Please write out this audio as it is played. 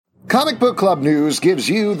Comic Book Club News gives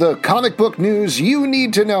you the comic book news you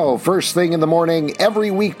need to know first thing in the morning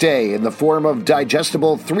every weekday in the form of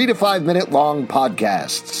digestible 3 to 5 minute long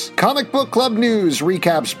podcasts. Comic Book Club News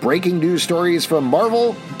recaps breaking news stories from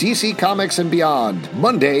Marvel, DC Comics, and beyond,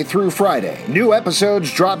 Monday through Friday. New episodes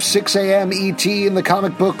drop 6 a.m. ET in the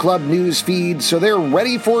Comic Book Club News feed, so they're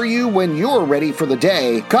ready for you when you're ready for the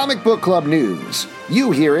day. Comic Book Club News.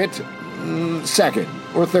 You hear it second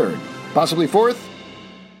or third, possibly fourth.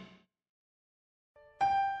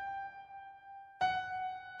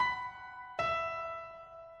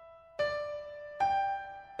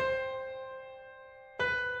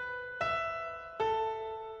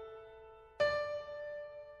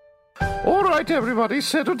 All right, everybody,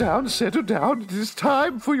 settle down, settle down. It is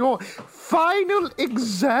time for your final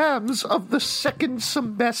exams of the second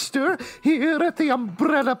semester here at the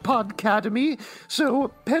Umbrella Podcademy. So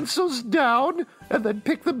pencils down and then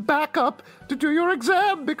pick them back up to do your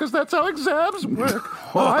exam, because that's how exams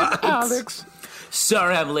work. I'm Alex.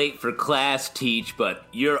 Sorry I'm late for class, Teach, but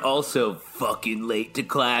you're also fucking late to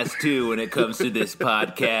class, too, when it comes to this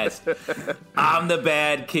podcast. I'm the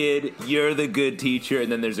bad kid, you're the good teacher,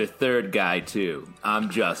 and then there's a third guy, too. I'm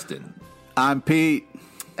Justin. I'm Pete.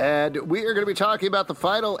 And we are going to be talking about the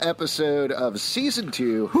final episode of Season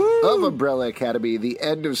 2 of Umbrella Academy, the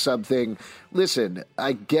end of something. Listen,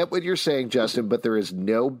 I get what you're saying, Justin, but there is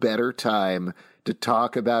no better time to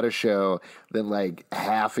talk about a show than like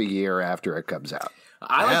half a year after it comes out.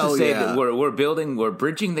 I like to say that we're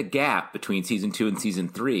bridging the gap between Season 2 and Season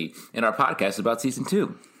 3, and our podcast is about Season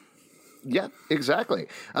 2. Yeah, exactly.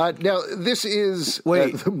 Now, this is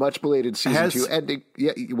the much-belated Season 2 ending.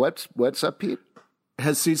 Yeah, what's up, Pete?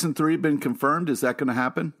 Has Season 3 been confirmed? Is that going to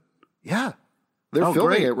happen? Yeah. They're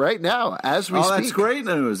filming it right now as we speak. Oh, that's great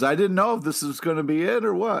news. I didn't know if this was going to be it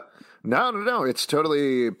or what. No. It's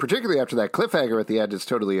totally, particularly after that cliffhanger at the end, it's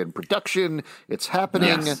totally in production. It's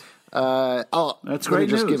happening. Yes. That's great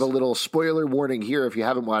news. Just give a little spoiler warning here. If you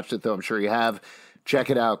haven't watched it, though, I'm sure you have.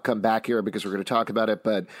 Check it out. Come back here because we're going to talk about it.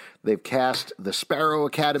 But they've cast the Sparrow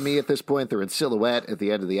Academy at this point. They're in silhouette at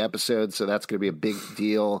the end of the episode, so that's going to be a big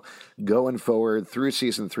deal going forward through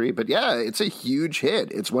Season 3. But yeah, it's a huge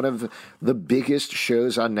hit. It's one of the biggest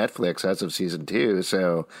shows on Netflix as of Season 2,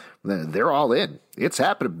 so they're all in. It's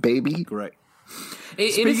happening, baby. Great.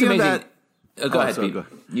 It is amazing. Go ahead, Pete.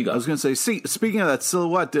 You go. I was going to say, speaking of that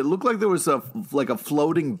silhouette, it looked like there was a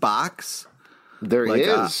floating box. There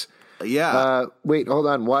is. Yeah. Wait, hold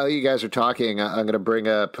on. While you guys are talking, I'm going to bring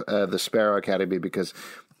up the Sparrow Academy because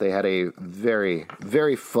they had a very,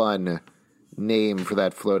 very fun name for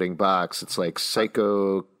that floating box. It's like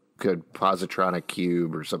Psycho Positronic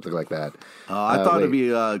Cube or something like that. I thought it'd be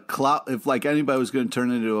if like anybody was going to turn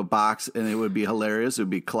into a box and it would be hilarious, it would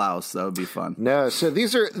be Klaus. That would be fun. No, so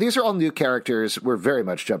these are all new characters. We're very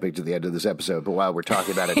much jumping to the end of this episode, but while we're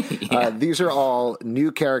talking about it, these are all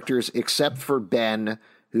new characters except for Ben,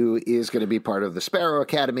 who is going to be part of the Sparrow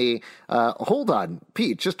Academy. Hold on,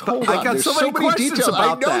 Pete, just hold on. I got There's so many questions details.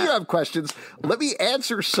 about I know that. you have questions. Let me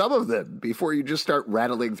answer some of them before you just start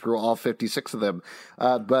rattling through all 56 of them.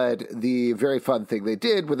 But the very fun thing they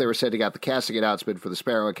did when they were sending out the casting announcement for the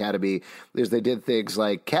Sparrow Academy is they did things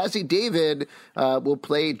like Cassie David will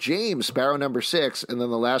play James, Sparrow number 6, and then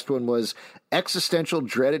the last one was existential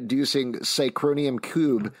dread-inducing Psychronium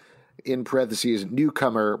Cube, in parentheses,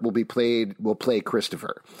 newcomer will play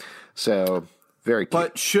Christopher. So very cute.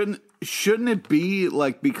 But shouldn't it be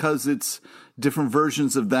like, because it's different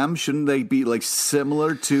versions of them, shouldn't they be like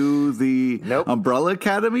similar to the Umbrella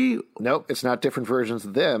Academy? Nope, it's not different versions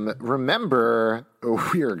of them. Remember,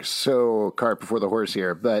 we're so cart before the horse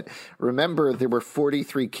here, but remember there were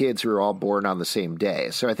 43 kids who were all born on the same day.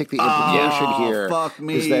 So I think the implication here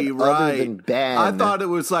is that other than Ben, I thought it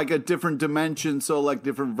was like a different dimension, so like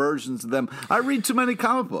different versions of them. I read too many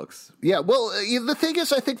comic books. Yeah, well, the thing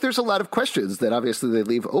is, I think there's a lot of questions that obviously they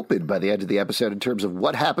leave open by the end of the episode in terms of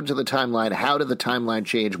what happened to the timeline, how did the timeline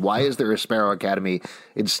change, why is there a Sparrow Academy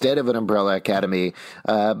instead of an Umbrella Academy?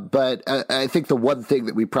 But I think the one thing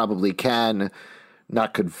that we probably can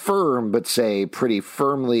not confirm, but say pretty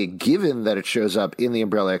firmly, given that it shows up in the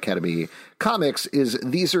Umbrella Academy comics, is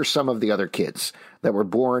these are some of the other kids that were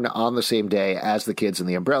born on the same day as the kids in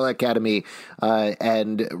the Umbrella Academy,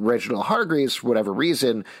 and Reginald Hargreaves, for whatever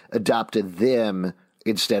reason, adopted them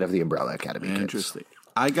instead of the Umbrella Academy kids. Interesting.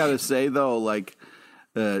 I gotta say, though, like,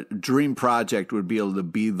 Dream Project would be able to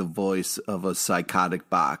be the voice of a psychotic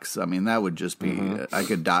box. I mean, that would just be, I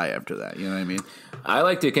could die after that. You know what I mean? I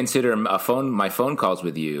like to consider my phone calls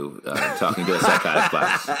with you talking to a psychotic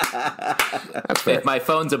box. If my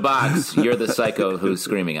phone's a box, you're the psycho who's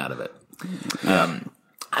screaming out of it.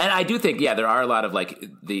 And I do think, there are a lot of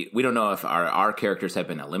we don't know if our characters have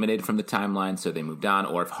been eliminated from the timeline, so they moved on,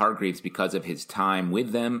 or if Hargreaves, because of his time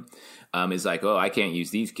with them, is like, oh, I can't use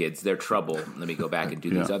these kids; they're trouble. Let me go back and do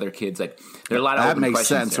these other kids. Like, there are a lot of open questions.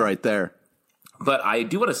 That makes sense right there. But I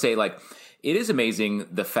do want to say, it is amazing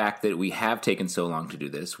the fact that we have taken so long to do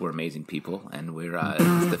this. We're amazing people, and we're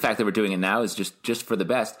the fact that we're doing it now is just for the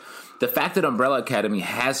best. The fact that Umbrella Academy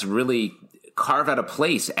has really carve out a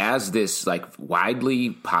place as this widely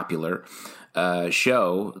popular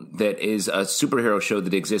show that is a superhero show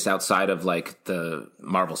that exists outside of the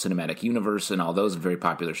Marvel Cinematic Universe and all those very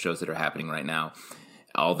popular shows that are happening right now.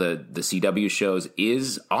 All the CW shows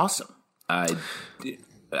is awesome.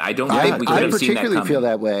 I don't think we could have seen that coming. I particularly feel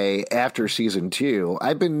that way after season 2.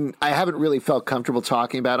 I haven't really felt comfortable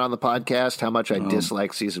talking about on the podcast how much I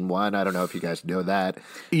dislike season 1. I don't know if you guys know that.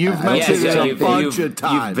 You've mentioned it a bunch of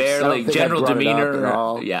times. You barely, general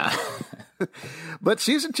demeanor. Yeah. But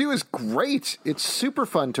season 2 is great. It's super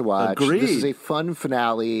fun to watch. Agreed. This is a fun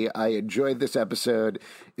finale. I enjoyed this episode.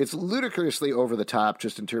 It's ludicrously over the top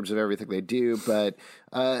just in terms of everything they do, but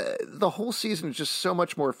the whole season is just so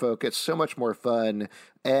much more focused, so much more fun,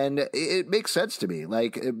 and it makes sense to me.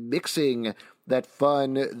 Mixing that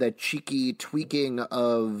fun, that cheeky tweaking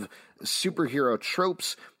of superhero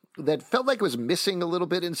tropes that felt like it was missing a little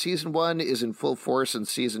bit in season 1 is in full force in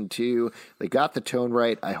season 2. They got the tone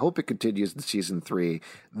right. I hope it continues in season 3.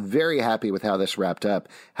 Very happy with how this wrapped up.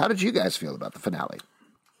 How did you guys feel about the finale?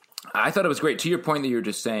 I thought it was great. To your point that you were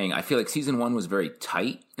just saying, I feel like season 1 was very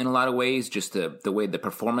tight in a lot of ways. Just the way the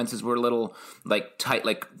performances were a little tight,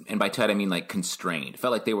 and by tight I mean constrained. It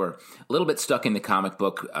felt like they were a little bit stuck in the comic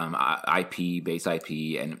book base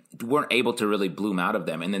IP, and weren't able to really bloom out of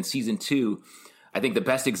them. And then season 2, I think the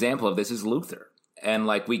best example of this is Luther. And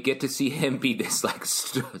we get to see him be this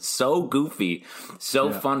so goofy,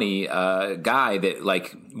 so funny guy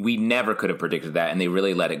that we never could have predicted that, and they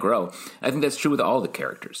really let it grow. I think that's true with all the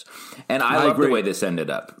characters, and I love the way this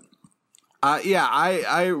ended up.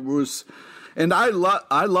 I was, and I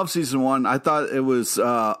love season 1. I thought it was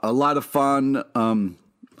a lot of fun.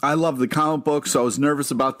 I love the comic book, so I was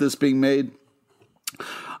nervous about this being made.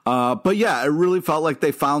 But yeah, it really felt like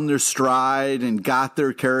they found their stride and got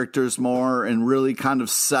their characters more and really kind of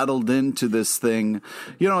settled into this thing.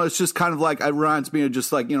 It's just kind of it reminds me of just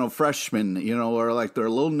freshmen, or they're a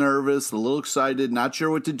little nervous, a little excited, not sure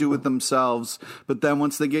what to do with themselves. But then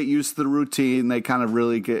once they get used to the routine, they kind of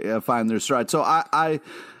really find their stride. So I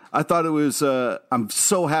thought it was, I'm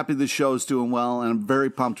so happy the show's doing well, and I'm very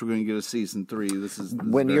pumped we're going to get a season 3. This is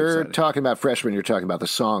when you're talking about freshmen, you're talking about the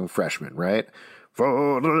song Freshman, right?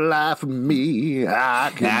 For the life of me,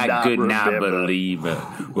 I could not believe it.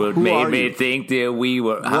 What made me think that we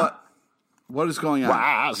were... What is going on?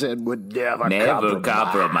 Why I said would never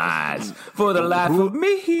compromise. For the life of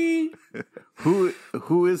me.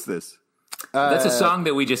 Who is this? That's a song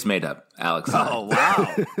that we just made up, Alex. Oh,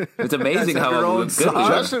 wow. It's amazing how good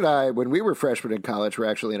Justin and I, when we were freshmen in college, were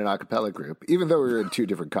actually in an a cappella group, even though we were in 2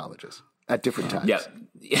 different colleges at different times. Yeah.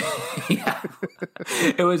 Yeah.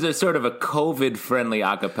 It was a sort of a COVID-friendly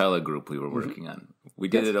a cappella group we were working on. We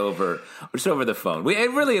did it just over the phone.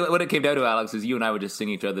 It really, what it came down to, Alex, is you and I would just sing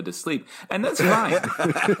each other to sleep, and that's fine.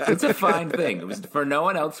 It's a fine thing. It was for no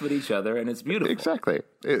one else but each other, and it's beautiful. Exactly.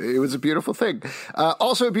 It was a beautiful thing.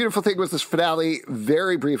 Also, a beautiful thing was this finale.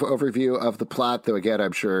 Very brief overview of the plot, though, again,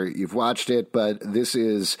 I'm sure you've watched it, but this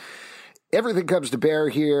is... Everything comes to bear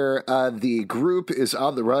here. The group is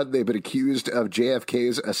on the run. They've been accused of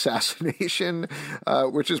JFK's assassination,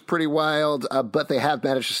 which is pretty wild, but they have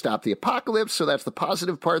managed to stop the apocalypse, so that's the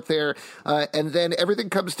positive part there. And then everything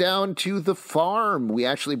comes down to the farm. We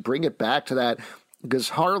actually bring it back to that because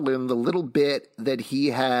Harlan, the little bit that he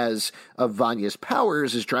has of Vanya's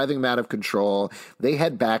powers is driving him out of control. They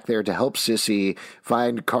head back there to help Sissy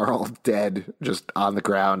find Carl dead, just on the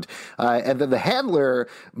ground. And then the handler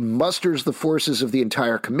musters the forces of the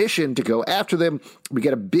entire commission to go after them. We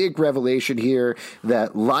get a big revelation here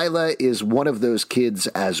that Lila is one of those kids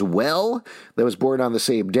as well that was born on the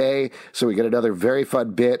same day. So we get another very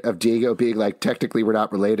fun bit of Diego being like, technically we're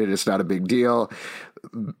not related. It's not a big deal.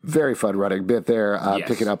 Very fun running bit there,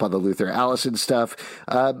 picking up on the Luther Allison stuff.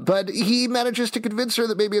 But he manages to convince her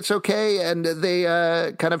that maybe it's okay, and they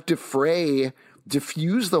kind of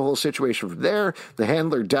diffuse the whole situation from there. The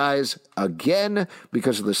handler dies again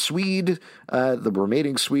because of the Swede, the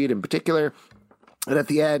remaining Swede in particular. And at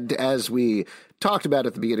the end, as we talked about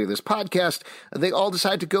at the beginning of this podcast, they all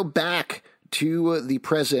decide to go back to the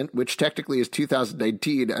present, which technically is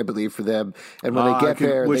 2019, I believe, for them. And when they get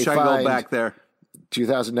there, wish they I find... go back there.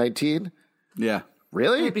 2019? Yeah.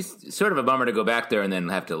 Really? It'd be sort of a bummer to go back there and then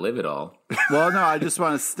have to live it all. Well, no, I just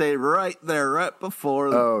want to stay right there, right before.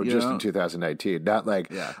 Oh, just in 2019. Not like,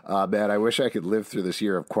 man, I wish I could live through this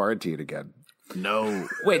year of quarantine again. No.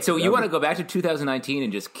 Wait, so you want to go back to 2019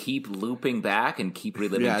 and just keep looping back and keep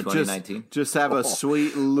reliving 2019? Just have a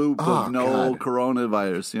sweet loop of no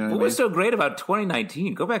coronavirus. You know what was so great about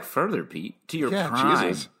 2019? Go back further, Pete, to your prime.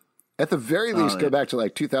 Jesus. At the very least, go back to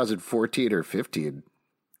like 2014 or 15.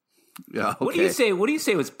 Yeah. Okay. What do you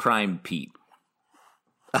say was prime Pete?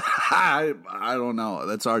 I don't know.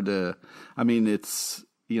 That's hard to. I mean, it's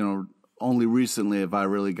only recently have I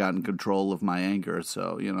really gotten control of my anger.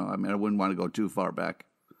 So I mean, I wouldn't want to go too far back.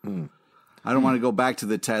 I don't want to go back to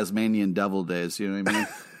the Tasmanian devil days. You know what I mean?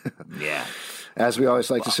 Yeah. As we always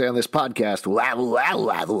like to say on this podcast,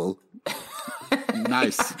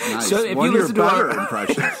 Nice. So if One you of your listen to better our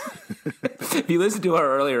impressions. If you listen to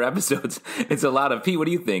our earlier episodes, it's a lot of Pete. What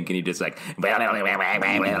do you think? And he just like. I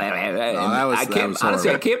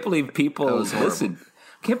can't believe people listen.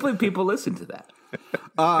 Can't believe people listen to that.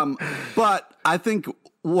 But I think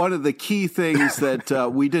one of the key things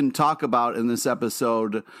that we didn't talk about in this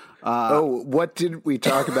episode. What did we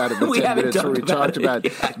talk about in the 10 minutes where we talked about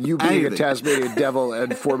you being a Tasmanian devil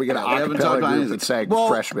and forming an acapella group that sang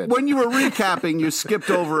Freshman? When you were recapping, you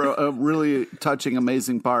skipped over a really touching,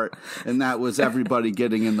 amazing part, and that was everybody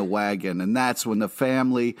getting in the wagon. And that's when the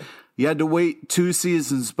family, you had to wait 2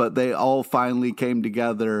 seasons, but they all finally came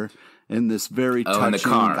together in this very touching. In the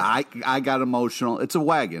car. I got emotional. It's a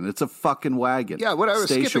wagon. It's a fucking wagon. Yeah, when I was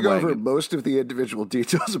skipping wagon. over most of the individual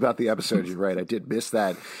details about the episode, you're right, I did miss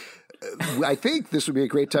that. I think this would be a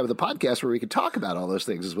great time of the podcast where we could talk about all those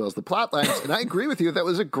things as well as the plot lines. And I agree with you. That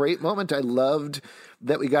was a great moment. I loved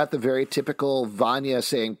that we got the very typical Vanya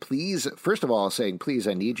saying, please, first of all, saying, please,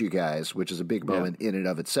 I need you guys, which is a big moment in and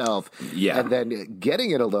of itself. Yeah. And then getting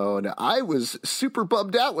it alone. I was super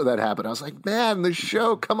bummed out when that happened. I was like, man, the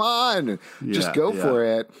show, come on. Just go for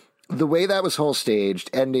it. The way that was whole staged,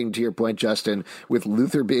 ending to your point, Justin, with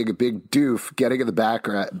Luther being a big doof, getting in the back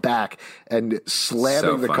and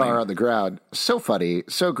slamming the car on the ground. So funny,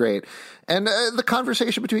 so great. And the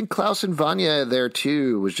conversation between Klaus and Vanya there,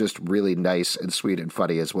 too, was just really nice and sweet and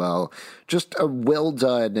funny as well. Just a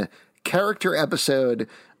well-done character episode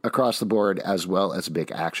across the board, as well as a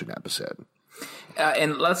big action episode.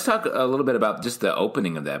 And let's talk a little bit about just the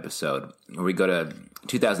opening of the episode, where we go to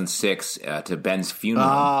 2006 to Ben's funeral.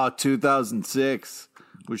 Ah, 2006.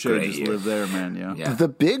 Wish I just lived there, man. Yeah. The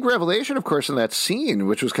big revelation, of course, in that scene,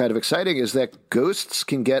 which was kind of exciting, is that ghosts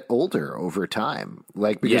can get older over time.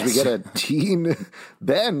 Because we get a teen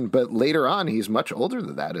Ben, but later on, he's much older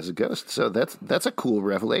than that as a ghost. So that's a cool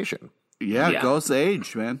revelation. Yeah. Ghosts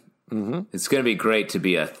age, man. Mm-hmm. It's going to be great to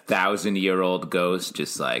be 1,000-year-old ghost,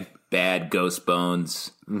 just like bad ghost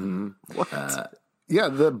bones. Mm-hmm. What? Yeah,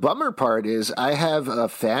 the bummer part is I have a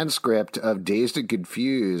fan script of Dazed and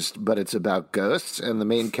Confused, but it's about ghosts, and the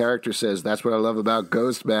main character says, that's what I love about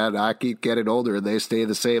ghosts, man. I keep getting older, and they stay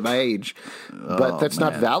the same age. But that's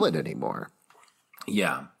not valid anymore.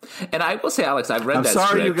 Yeah. And I will say, Alex, I've read that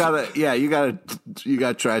script. You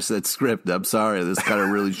gotta trash that script. I'm sorry. This kind of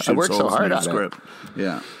really shoots holes so hard in the on script.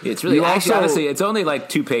 Yeah. It's really, honestly, it's only like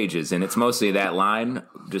 2 pages, and it's mostly that line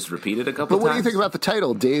just repeated a couple times. But what do you think about the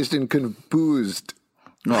title, Dazed and Confused?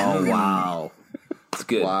 Oh, wow. It's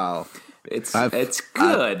good. Wow. It's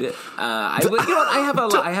good.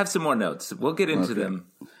 I have some more notes. We'll get into them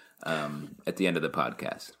at the end of the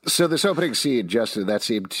podcast. So this opening scene, Justin, that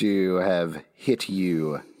seemed to have hit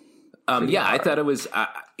you. I thought it was.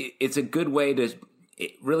 It's a good way to.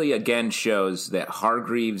 It really again shows that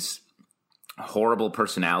Hargreaves' horrible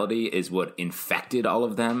personality is what infected all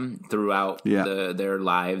of them throughout their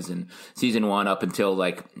lives in season 1 up until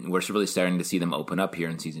we're really starting to see them open up here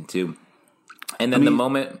in season 2. And then the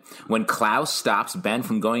moment when Klaus stops Ben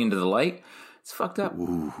from going into the light, it's fucked up.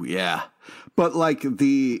 Ooh, yeah. But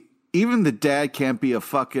even the dad can't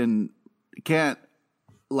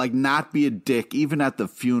not be a dick even at the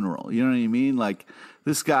funeral. You know what I mean?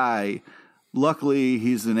 This guy, luckily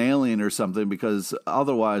he's an alien or something, because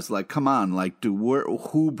otherwise, come on,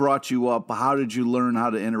 who brought you up? How did you learn how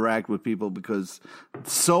to interact with people? Because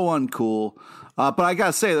it's so uncool. But I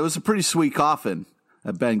gotta say, that was a pretty sweet coffin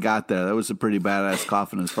that Ben got there. That was a pretty badass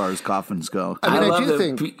coffin as far as coffins go. I do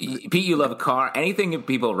think Pete, you love a car. Anything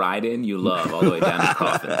people ride in, you love, all the way down to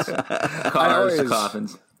coffins. Cars,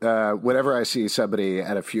 coffins. Whenever I see somebody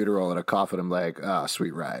at a funeral in a coffin, I'm like,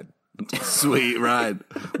 sweet ride. Sweet ride.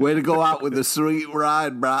 Way to go out with a sweet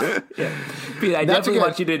ride, bro. Yeah. Pete, I definitely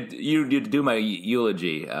want you to do my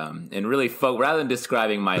eulogy and really rather than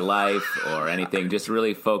describing my life or anything, just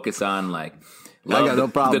really focus on I got no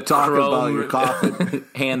problem talking about chrome your coffin.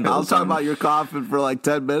 handles. I'll talk about your coffin for like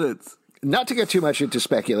 10 minutes. Not to get too much into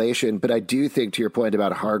speculation, but I do think, to your point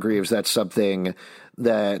about Hargreaves, that's something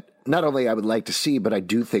that not only I would like to see, but I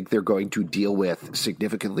do think they're going to deal with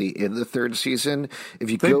significantly in the third season.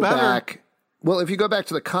 If you go back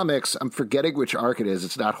to the comics, I'm forgetting which arc it is.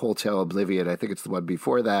 It's not Hotel Oblivion. I think it's the one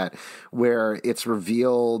before that, where it's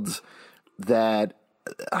revealed that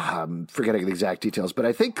I'm forgetting the exact details, but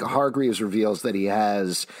I think Hargreaves reveals that he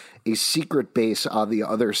has a secret base on the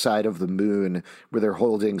other side of the moon where they're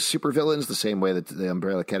holding supervillains the same way that the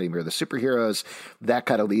Umbrella Academy are the superheroes. That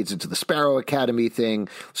kind of leads into the Sparrow Academy thing.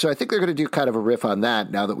 So I think they're going to do kind of a riff on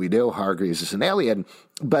that now that we know Hargreaves is an alien.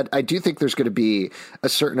 But I do think there's going to be a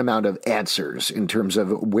certain amount of answers in terms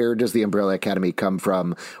of where does the Umbrella Academy come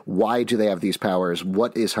from? Why do they have these powers?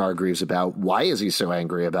 What is Hargreaves about? Why is he so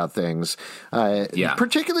angry about things?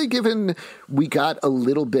 Particularly given we got a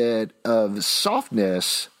little bit of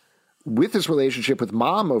softness with his relationship with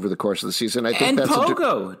Mom over the course of the season. I think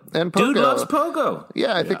Pogo. And Pogo. Dude loves Pogo.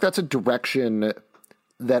 Yeah, I think that's a direction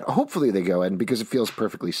that hopefully they go in because it feels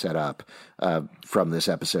perfectly set up from this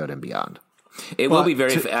episode and beyond. It will be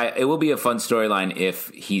it will be a fun storyline if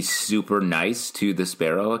he's super nice to the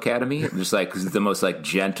Sparrow Academy, just like the most like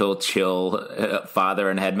gentle, chill father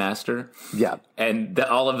and headmaster. Yeah, and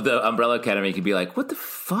all of the Umbrella Academy could be like, "What the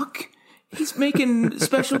fuck? He's making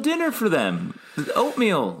special dinner for them,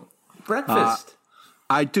 oatmeal breakfast."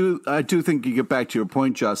 I do think you get back to your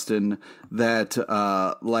point, Justin, that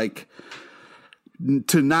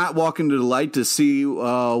to not walk into the light to see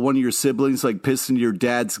one of your siblings like piss into your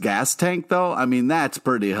dad's gas tank, though, I mean, that's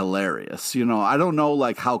pretty hilarious. You know, I don't know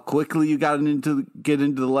like how quickly you get into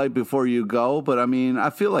the light before you go, but I mean,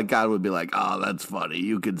 I feel like God would be like, "Oh, that's funny.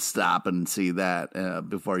 You could stop and see that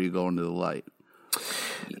before you go into the light."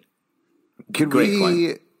 Great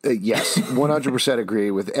point. Yes, 100% agree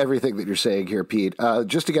with everything that you're saying here, Pete.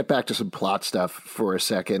 Just to get back to some plot stuff for a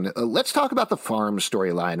second, let's talk about the farm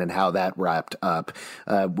storyline and how that wrapped up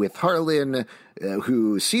with Harlan,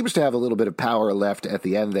 who seems to have a little bit of power left at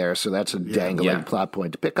the end there, so that's a dangling plot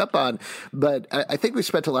point to pick up on. But I think we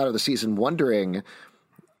spent a lot of the season wondering,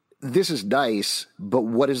 this is nice, but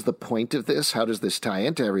what is the point of this? How does this tie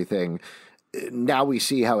into everything? Now we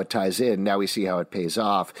see how it ties in. Now we see how it pays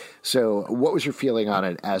off. So what was your feeling on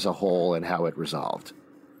it as a whole and how it resolved?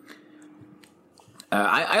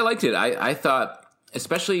 I liked it. I thought,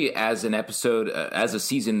 especially as an episode, as a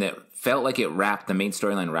season that felt like the main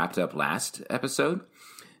storyline wrapped up last episode,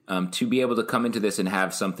 to be able to come into this and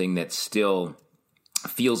have something that still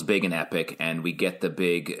feels big and epic, and we get the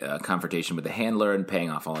big confrontation with the handler and paying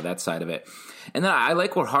off all of that side of it. And then I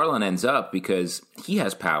like where Harlan ends up because he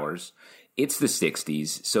has powers. It's the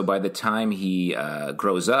 60s, so by the time he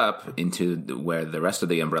grows up into where the rest of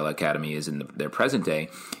the Umbrella Academy is in their present day,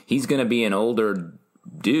 he's going to be an older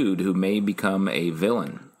dude who may become a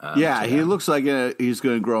villain. He looks like he's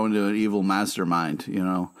going to grow into an evil mastermind,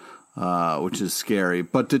 which is scary.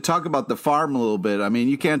 But to talk about the farm a little bit, I mean,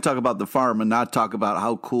 you can't talk about the farm and not talk about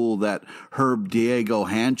how cool that Herb Diego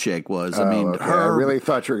handshake was. I mean, okay. I really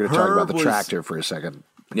thought you were going to talk about the tractor for a second.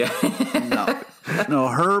 Yeah. No,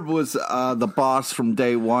 Herb was the boss from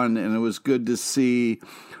day one, and it was good to see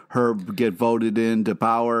Herb get voted into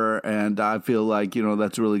power, and I feel like,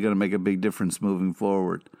 that's really going to make a big difference moving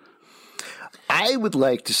forward. I would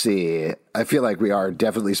like to see, I feel like we are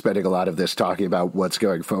definitely spending a lot of this talking about what's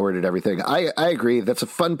going forward and everything. I agree. That's a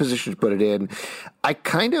fun position to put it in. I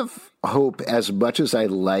kind of hope, as much as I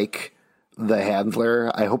like the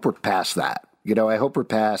handler, I hope we're past that. I hope we're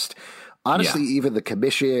past... Honestly, even the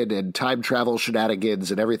commission and time travel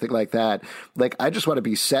shenanigans and everything like that. Like, I just want to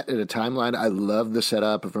be set in a timeline. I love the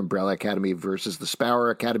setup of Umbrella Academy versus the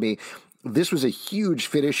Sparrow Academy. This was a huge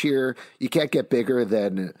finish here. You can't get bigger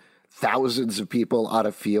than thousands of people on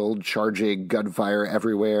a field charging, gunfire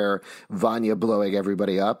everywhere, Vanya blowing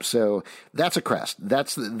everybody up. So that's a crest.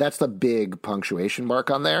 That's the big punctuation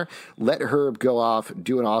mark on there. Let Herb go off,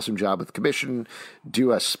 do an awesome job with the commission,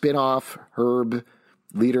 do a spin-off Herb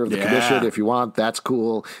leader of the commission if you want. That's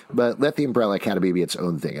cool. But let the Umbrella Academy be its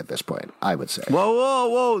own thing at this point, I would say.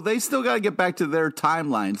 Whoa. They still got to get back to their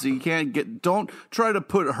timeline. So you don't try to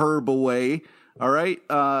put Herb away. All right.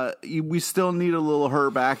 We still need a little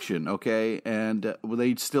Herb action. Okay. And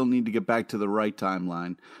they still need to get back to the right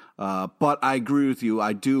timeline. But I agree with you.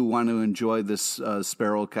 I do want to enjoy this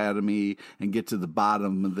Sparrow Academy and get to the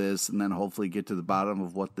bottom of this, and then hopefully get to the bottom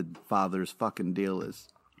of what the father's fucking deal is.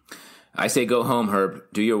 I say go home, Herb.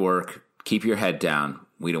 Do your work. Keep your head down.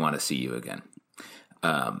 We don't want to see you again.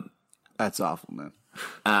 That's awful, man.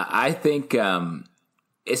 I think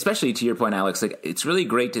especially to your point, Alex, like it's really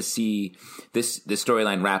great to see this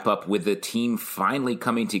storyline wrap up with the team finally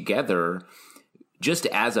coming together just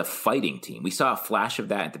as a fighting team. We saw a flash of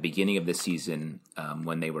that at the beginning of the season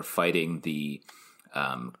when they were fighting the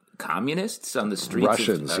communists on the streets.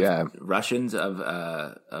 Russians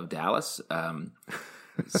of Dallas.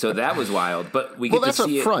 So that was wild. But we get to see that's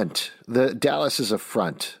a front. The Dallas is a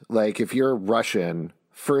front. Like if you're Russian,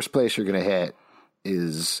 first place you're going to hit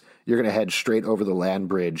is you're going to head straight over the land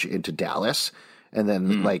bridge into Dallas and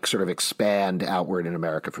then like sort of expand outward in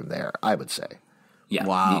America from there, I would say. Yeah.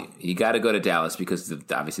 Wow. You got to go to Dallas because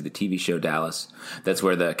obviously the TV show Dallas, that's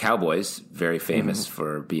where the Cowboys, very famous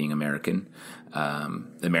for being American,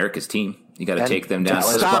 America's team. You got to take them down.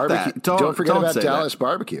 Stop that. Don't forget about Dallas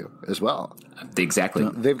barbecue as well. Exactly.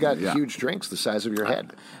 They've got huge drinks the size of your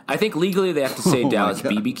head. I think legally they have to say Dallas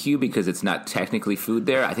BBQ because it's not technically food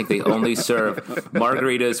there. I think they only serve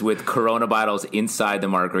margaritas with Corona bottles inside the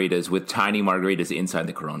margaritas with tiny margaritas inside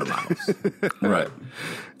the Corona bottles. Right.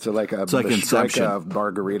 So like a Inception of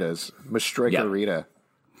margaritas. Mastrika-rita.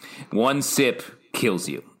 One sip kills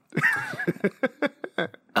you.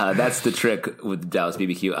 That's the trick with Dallas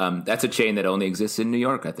BBQ. That's a chain that only exists in New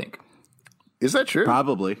York, I think. Is that true?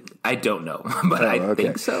 Probably. I don't know, but I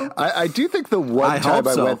think so. I do think the one time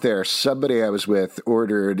I went there, somebody I was with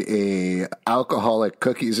ordered a alcoholic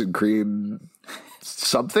cookies and cream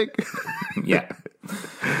something. Yeah.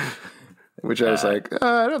 Which I was like,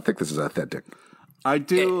 I don't think this is authentic. I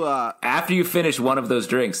do. After you finish one of those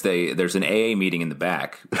drinks, there's an AA meeting in the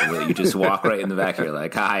back where you just walk right in the back. You're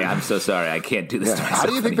like, "Hi, I'm so sorry, I can't do this." To How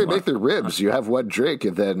do you think anymore. they make their ribs? You have one drink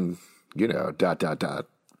and then ...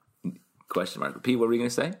 Question mark. Pete, what were you going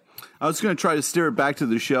to say? I was going to try to steer it back to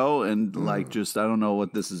the show and I don't know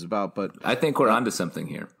what this is about, but I think we're onto something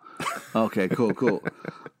here. Okay, cool.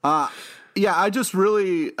 Yeah, I just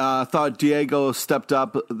really thought Diego stepped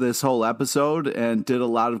up this whole episode and did a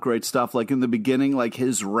lot of great stuff. Like in the beginning, like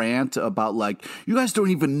his rant about like, you guys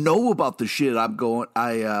don't even know about the shit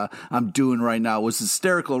I'm doing right now was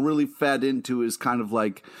hysterical. Really fed into his kind of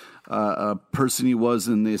like a person he was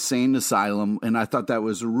in the insane asylum, and I thought that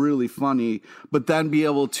was really funny. But then be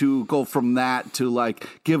able to go from that to like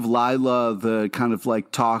give Lila the kind of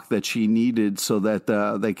like talk that she needed so that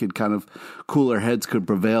they could kind of cooler heads could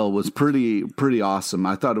prevail was pretty awesome.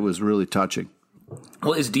 I thought it was really touching.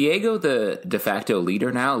 Well, is Diego the de facto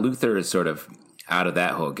leader now? Luther is sort of out of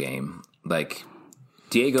that whole game. Like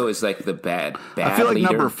Diego is like the bad I feel like leader.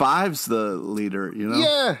 number 5's the leader, you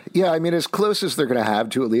know? Yeah. I mean, as close as they're going to have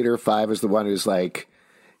to a leader, 5 is the one who's like,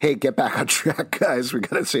 hey, get back on track, guys. We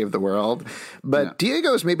got to save the world. But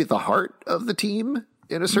Diego is maybe the heart of the team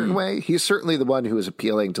in a certain way. He's certainly the one who is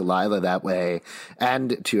appealing to Lila that way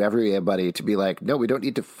and to everybody to be like, no, we don't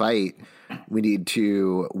need to fight. We need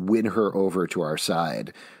to win her over to our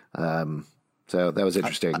side. So that was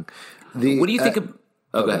interesting. What do you think of...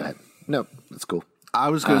 Oh, go ahead. No, that's cool. I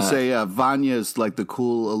was going to say Vanya is like the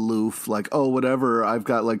cool aloof, like, oh, whatever. I've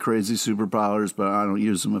got like crazy superpowers, but I don't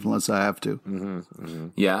use them unless I have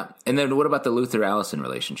to. Yeah. And then what about the Luther-Allison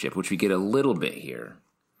relationship, which we get a little bit here?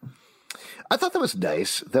 I thought that was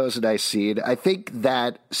nice. That was a nice scene. I think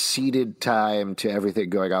that ceded time to everything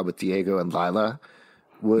going on with Diego and Lila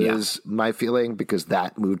was my feeling because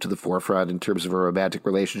that moved to the forefront in terms of a romantic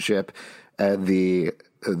relationship. And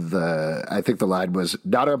I think the line was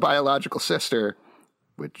not our biological sister,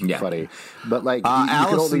 which is funny. But like you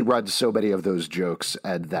can only run so many of those jokes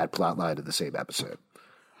and that plot line in the same episode.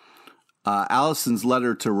 Allison's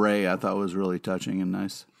letter to Ray I thought was really touching and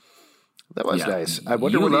nice. That was nice. I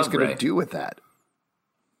wonder what he's going to do with that.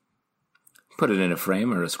 Put it in a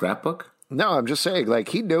frame or a scrapbook? No, I'm just saying, like,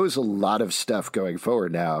 he knows a lot of stuff going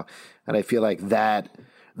forward now. And I feel like that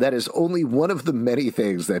is only one of the many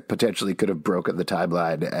things that potentially could have broken the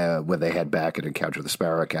timeline when they head back and encounter the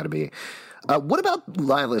Sparrow Academy. What about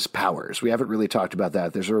Lila's powers? We haven't really talked about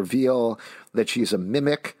that. There's a reveal that she's a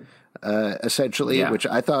mimic, essentially, which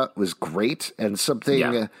I thought was great and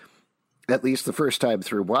something... at least the first time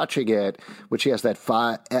through watching it, which she has that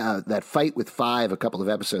fight with 5 a couple of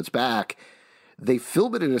episodes back, they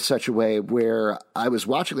film it in such a way where I was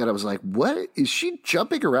watching that, I was like, what? Is she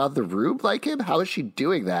jumping around the room like him? How is she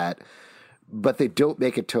doing that? But they don't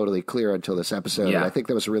make it totally clear until this episode. Yeah. And I think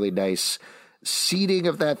that was a really nice seeding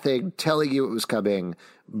of that thing, telling you it was coming,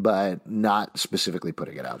 but not specifically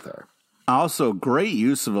putting it out there. Also, great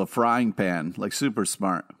use of a frying pan, like super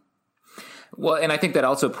smart. Well, and I think that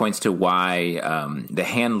also points to why the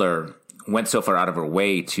handler went so far out of her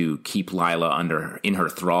way to keep Lila in her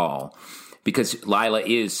thrall, because Lila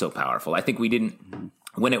is so powerful. I think we didn't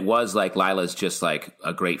when it was like Lila's just like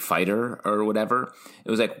a great fighter or whatever,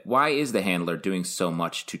 it was like, why is the handler doing so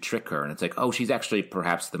much to trick her? And it's like, oh, she's actually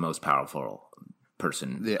perhaps the most powerful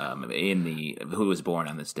person who was born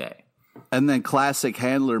on this day. And then classic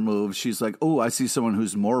handler move. She's like, oh, I see someone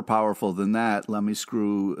who's more powerful than that. Let me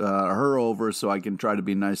screw her over so I can try to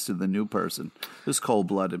be nice to the new person. This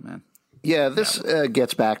cold-blooded, man. Yeah, this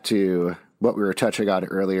gets back to what we were touching on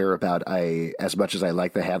earlier about as much as I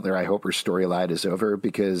like the handler, I hope her storyline is over,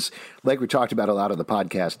 because like we talked about a lot on the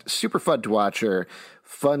podcast, super fun to watch her,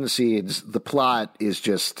 fun scenes. The plot is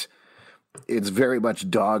just, it's very much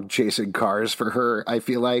dog chasing cars for her, I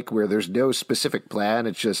feel like, where there's no specific plan.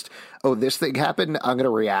 It's just, oh, this thing happened, I'm going to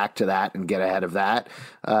react to that and get ahead of that,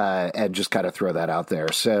 and just kind of throw that out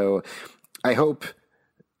there. So I hope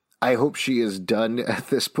she is done at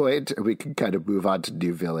this point, and we can kind of move on to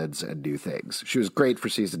new villains and new things. She was great for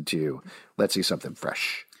season 2. Let's see something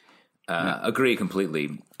fresh. Agree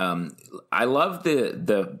completely. I love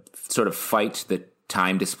the sort of fight, the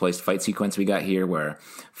time displaced fight sequence we got here, where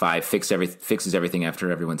Five fixes everything after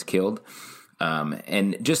everyone's killed.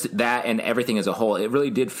 And just that and everything as a whole, it really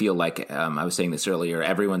did feel like, I was saying this earlier,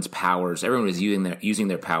 everyone was using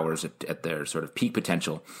their powers at their sort of peak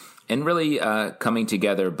potential. And really coming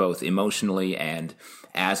together both emotionally and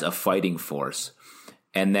as a fighting force.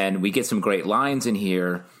 And then we get some great lines in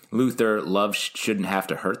here. Luther, love shouldn't have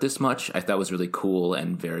to hurt this much. I thought was really cool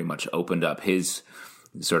and very much opened up his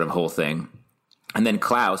sort of whole thing. And then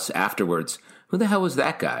Klaus afterwards, who the hell was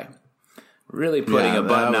that guy? Really putting a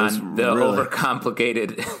button on the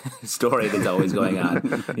overcomplicated story that's always going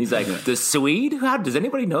on. He's like, the Swede? How does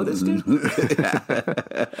anybody know this dude?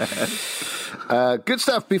 Good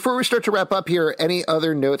stuff. Before we start to wrap up here, any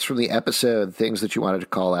other notes from the episode, things that you wanted to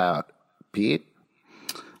call out? Pete?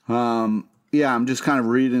 I'm just kind of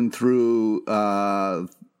reading through. Oh,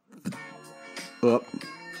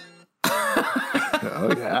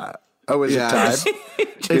 yeah. Oh, is it time?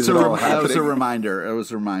 That was a riminder. It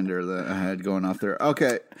was a reminder that I had going off there.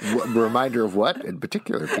 Okay. Reminder of what in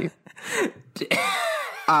particular, Pete?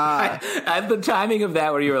 At the timing of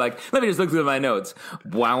that, where you were like, let me just look through my notes.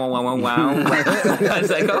 Wow, wow, wow, wow, wow. I was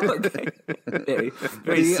like, oh, okay.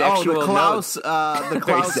 Very sexual the Klaus, notes. The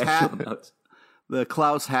Klaus hat. Notes. The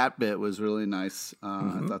Klaus hat bit was really nice.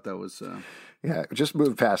 I thought that was... Yeah, just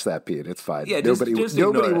move past that, Pete. It's fine. Yeah, nobody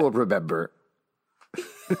will remember.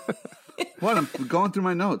 What? I'm going through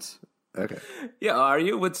my notes. Okay. Yeah, are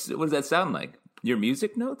you? What does that sound like? Your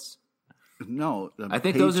music notes? No. I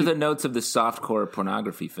think those are the notes of the softcore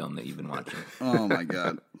pornography film that you've been watching. Oh, my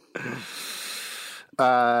God.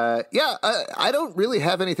 I don't really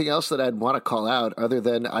have anything else that I'd want to call out other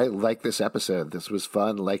than I like this episode. This was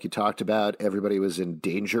fun. Like you talked about, everybody was in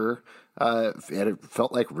danger. And it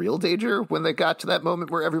felt like real danger when they got to that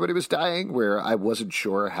moment where everybody was dying, where I wasn't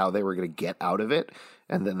sure how they were going to get out of it.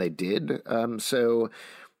 And then they did. So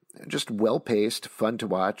just well-paced, fun to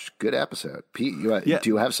watch, good episode. Pete, do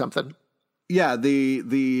you have something? Yeah, the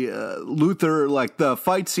Luther, like the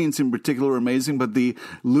fight scenes in particular were amazing, but the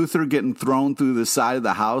Luther getting thrown through the side of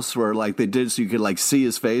the house where like they did so you could like see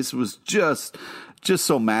his face was just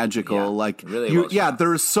so magical. Yeah, like really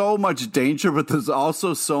there's so much danger, but there's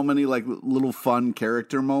also so many like little fun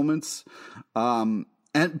character moments. But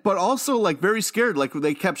also like very scared. Like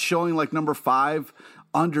they kept showing like number 5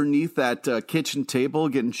 underneath that kitchen table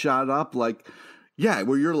getting shot up, like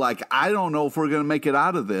where you're like, I don't know if we're going to make it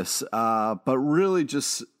out of this. But really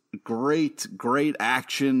just great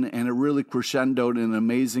action, and it really crescendoed and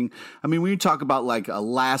amazing. I mean, when you talk about like a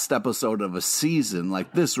last episode of a season,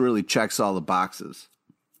 like this really checks all the boxes.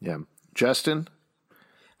 Yeah. Justin?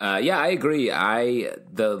 I agree. I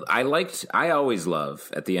always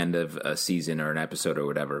love at the end of a season or an episode or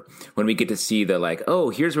whatever, when we get to see the like, oh,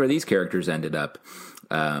 here's where these characters ended up.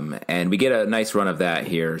 And we get a nice run of that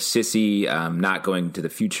here. Sissy not going to the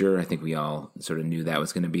future. I think we all sort of knew that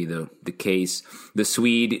was going to be the case. The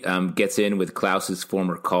Swede gets in with Klaus's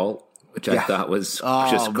former cult, which I thought was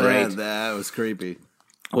just great. Man, that was creepy.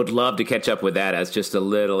 Would love to catch up with that as just a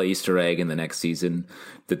little Easter egg in the next season,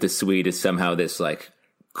 that the Swede is somehow this like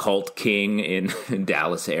cult king in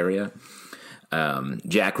Dallas area.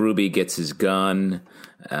 Jack Ruby gets his gun,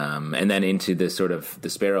 and then into the sort of the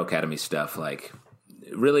Sparrow Academy stuff, like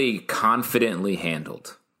really confidently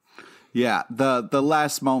handled. Yeah, the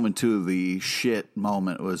last moment too, the shit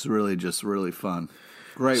moment, was really just really fun.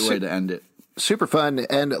 Great way to end it. Super fun.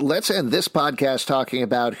 And let's end this podcast talking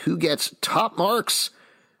about who gets top marks,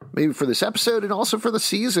 maybe for this episode and also for the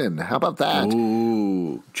season. How about that?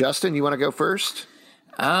 Ooh. Justin, you want to go first?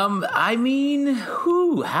 I mean,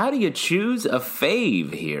 how do you choose a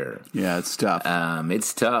fave here? Yeah, it's tough.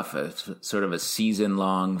 It's tough. It's sort of a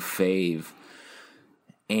season-long fave.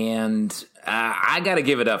 And I got to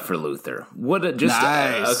give it up for Luther.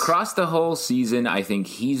 Nice. Across the whole season, I think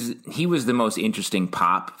he was the most interesting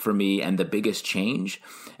pop for me and the biggest change.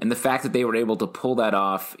 And the fact that they were able to pull that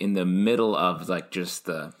off in the middle of like just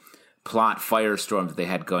the plot firestorm that they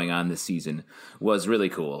had going on this season was really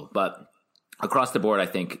cool. But across the board, I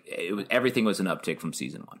think everything was an uptick from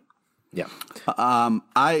season 1. Yeah.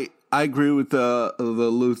 I agree with the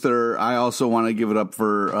Luther. I also want to give it up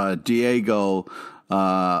for Diego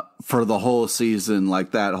for the whole season.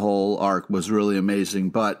 Like that whole arc was really amazing.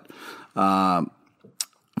 But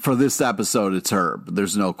for this episode, it's Herb.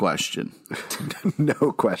 There's no question.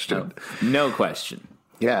 No question. No question.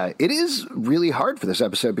 Yeah, it is really hard for this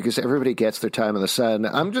episode because everybody gets their time in the sun.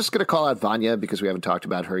 I'm just going to call out Vanya because we haven't talked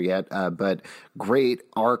about her yet, but great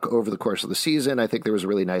arc over the course of the season. I think there was a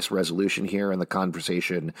really nice resolution here in the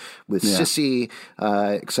conversation with Sissy.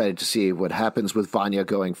 Excited to see what happens with Vanya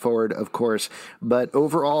going forward, of course. But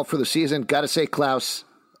overall for the season, got to say Klaus.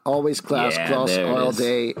 Always Klaus. Yeah, Klaus all is.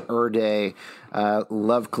 day, day.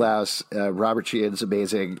 Love Klaus. Robert Sheehan's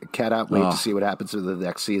amazing. Cannot wait to see what happens with the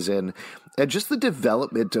next season. And just the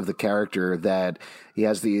development of the character, that he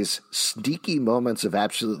has these sneaky moments of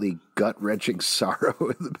absolutely gut-wrenching sorrow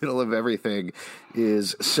in the middle of everything,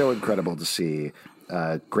 is so incredible to see.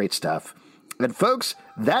 Great stuff. And folks,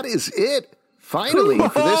 that is it. Finally,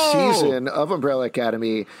 for this season of Umbrella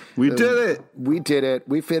Academy. We did it. We did it.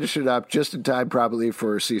 We finished it up just in time, probably,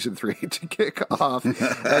 for season 3 to kick off. And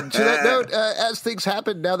to that note, as things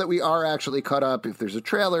happen, now that we are actually caught up, if there's a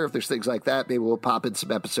trailer, if there's things like that, maybe we'll pop in some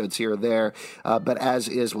episodes here or there. But as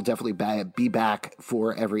is, we'll definitely be back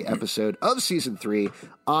for every episode of season 3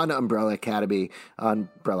 on Umbrella Podcademy,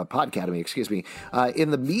 excuse me.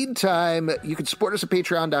 In the meantime, you can support us at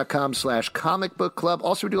patreon.com/comicbookclub.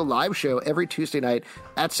 Also, we do a live show every Tuesday night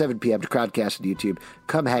at 7 p.m. to Crowdcast and YouTube.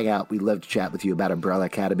 Come hang out. We'd love to chat with you about Umbrella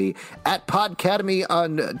Academy at Podcademy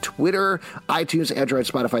on Twitter, iTunes, Android,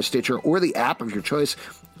 Spotify, Stitcher, or the app of your choice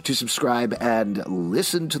to subscribe and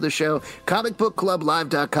listen to the show.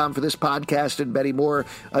 comicbookclublive.com for this podcast and many more.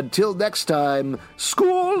 Until next time,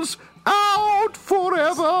 school's out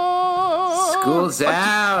forever. School's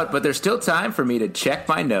out, but there's still time for me to check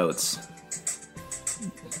my notes.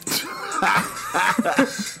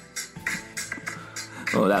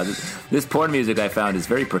 Oh, now this porn music I found is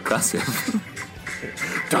very percussive.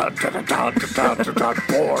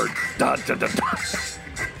 Porn.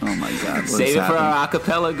 Oh my God! Save it for our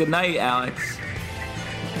acapella. Good night, Alex.